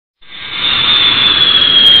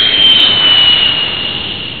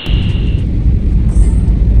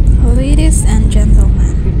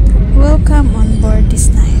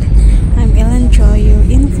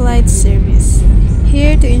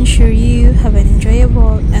here to ensure you have an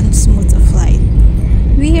enjoyable and smooth flight.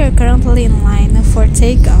 We are currently in line for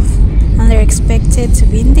takeoff and are expected to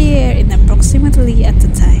be in the air in approximately at the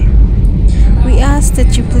time. We ask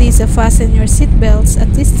that you please fasten your seatbelts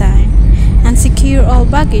at this time and secure all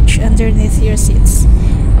baggage underneath your seats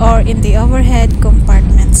or in the overhead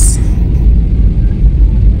compartments.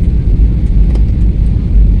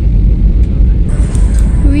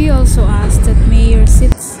 We also ask that your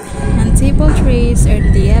seats and table trays are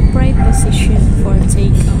in the upright position for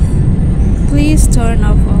takeoff. Please turn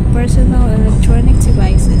off all personal electronic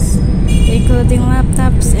devices, including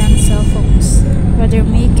laptops and cell phones. Rather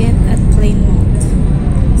make it at plane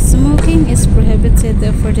mode. Smoking is prohibited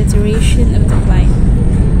for the duration of the flight.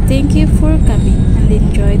 Thank you for coming and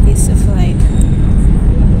enjoy this flight.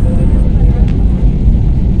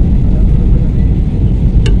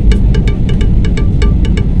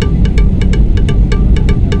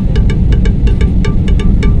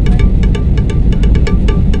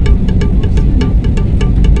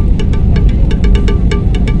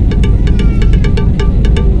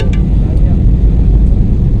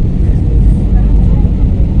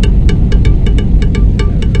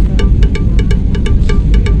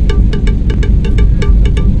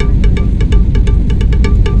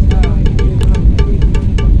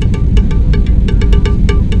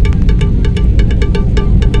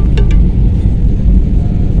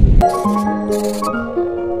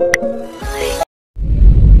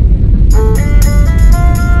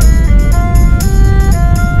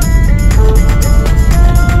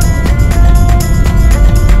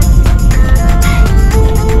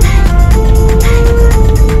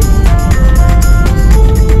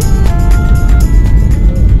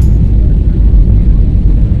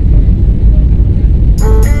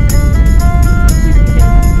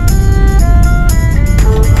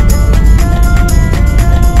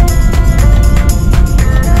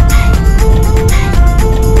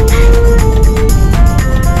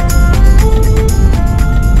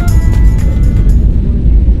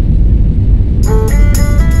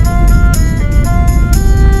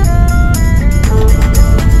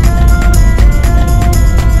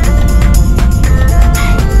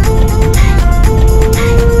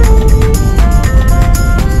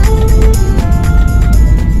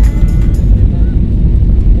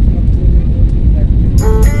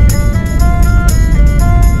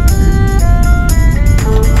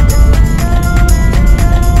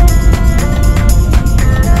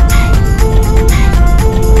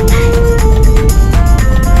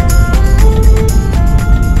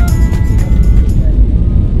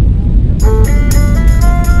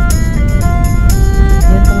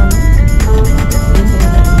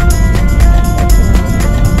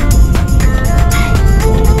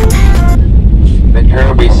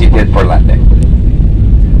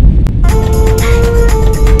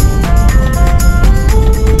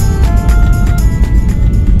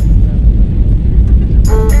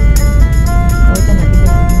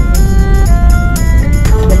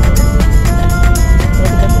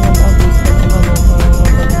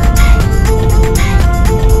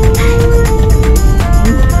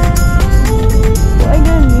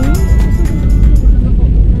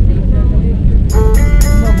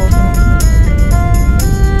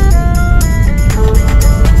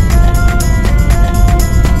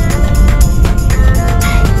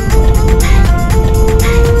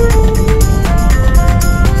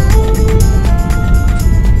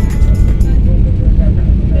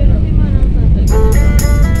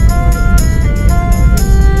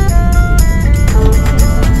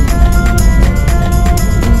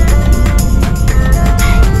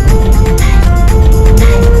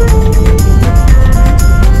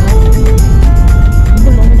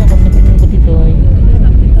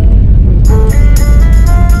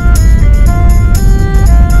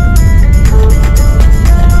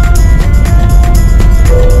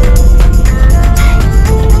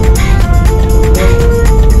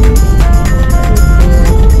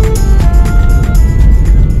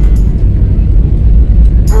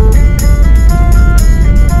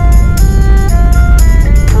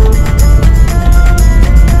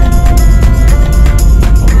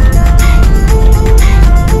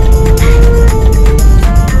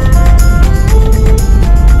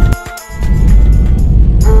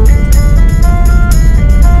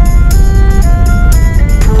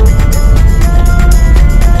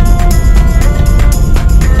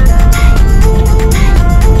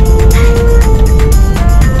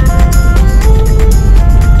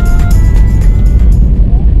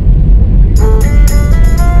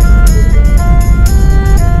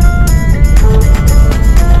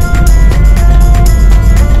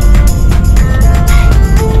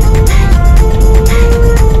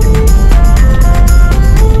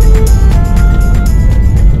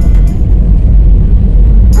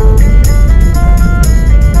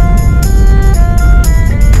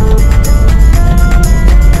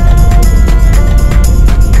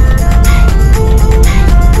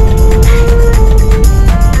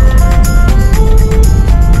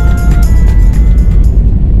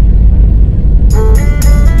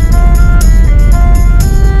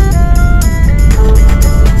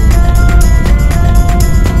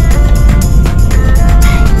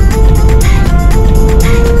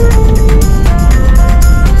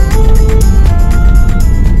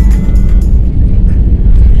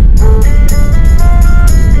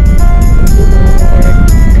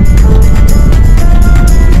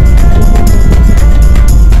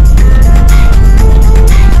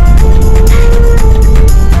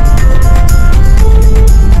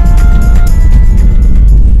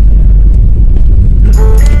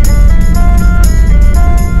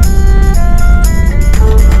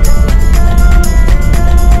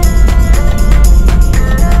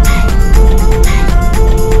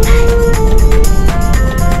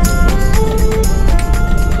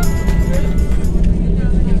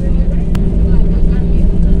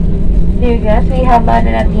 dear guests, we have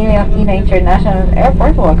landed at Aquino International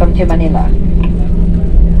Airport. Welcome to Manila.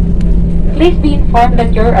 Please be informed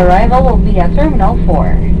that your arrival will be at Terminal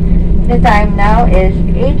 4. The time now is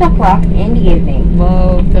 8 o'clock in the evening.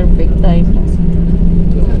 Wow, perfect time.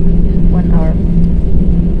 1 hour.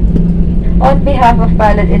 On behalf of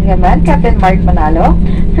Pilot in Command, Captain Mark Manalo,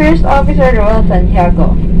 First Officer Royal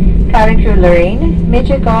Santiago, Cabin Crew Lorraine,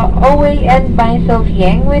 Michiko, Owe, and myself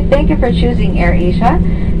Yang, we thank you for choosing AirAsia.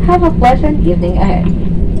 Have a pleasant evening ahead.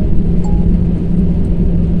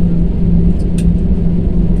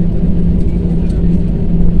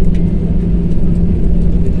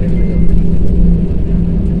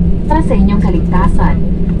 Para sa inyong kaligtasan,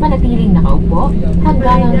 manatiling nakaupo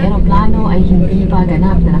hanggang ang eroplano ay hindi pa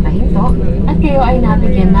ganap na nakahinto at kayo ay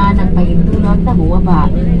nabigyan na ng pahintulot na bumaba.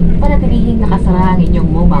 Panatilihing nakasara ang inyong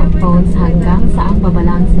mobile phones hanggang sa ang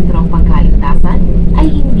babalang sentrong pangkaligtasan ay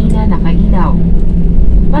hindi na nakailaw.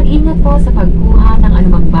 Mag-ingat po sa pagkuha ng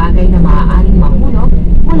anumang bagay na maaaring mahulog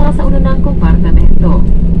mula sa unang kompartamento.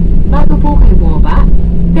 Bago po kayo bumaba,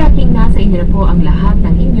 tracking nasa inyo na po ang lahat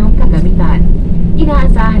ng inyong kagamitan.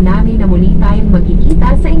 Inaasahan namin na muli tayong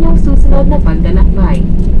magkikita sa inyong susunod na paglalakbay.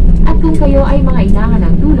 At kung kayo ay mga inangan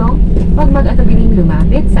ng tulong, huwag mag-atubiling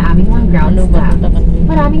lumapit sa aming mga ground staff.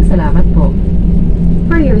 Maraming salamat po.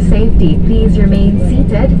 For your safety, please remain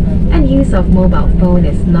seated and use of mobile phone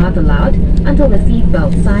is not allowed until the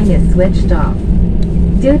seatbelt sign is switched off.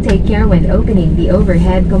 Do take care when opening the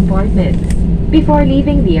overhead compartments. Before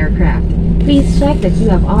leaving the aircraft, please check that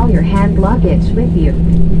you have all your hand luggage with you.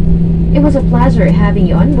 It was a pleasure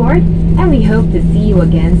having you on board, and we hope to see you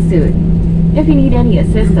again soon. If you need any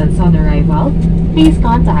assistance on arrival, please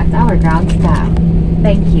contact our ground staff.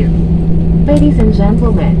 Thank you. Ladies and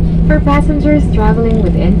gentlemen, for passengers traveling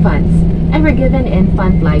with infants and were given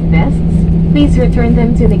infant life vests, please return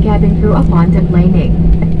them to the cabin crew upon deplaning.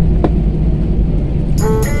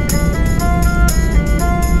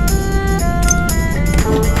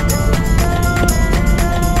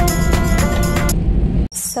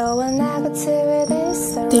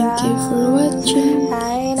 Thank you for watching.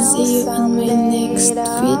 See you in my next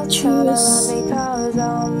videos.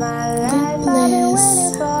 God bless.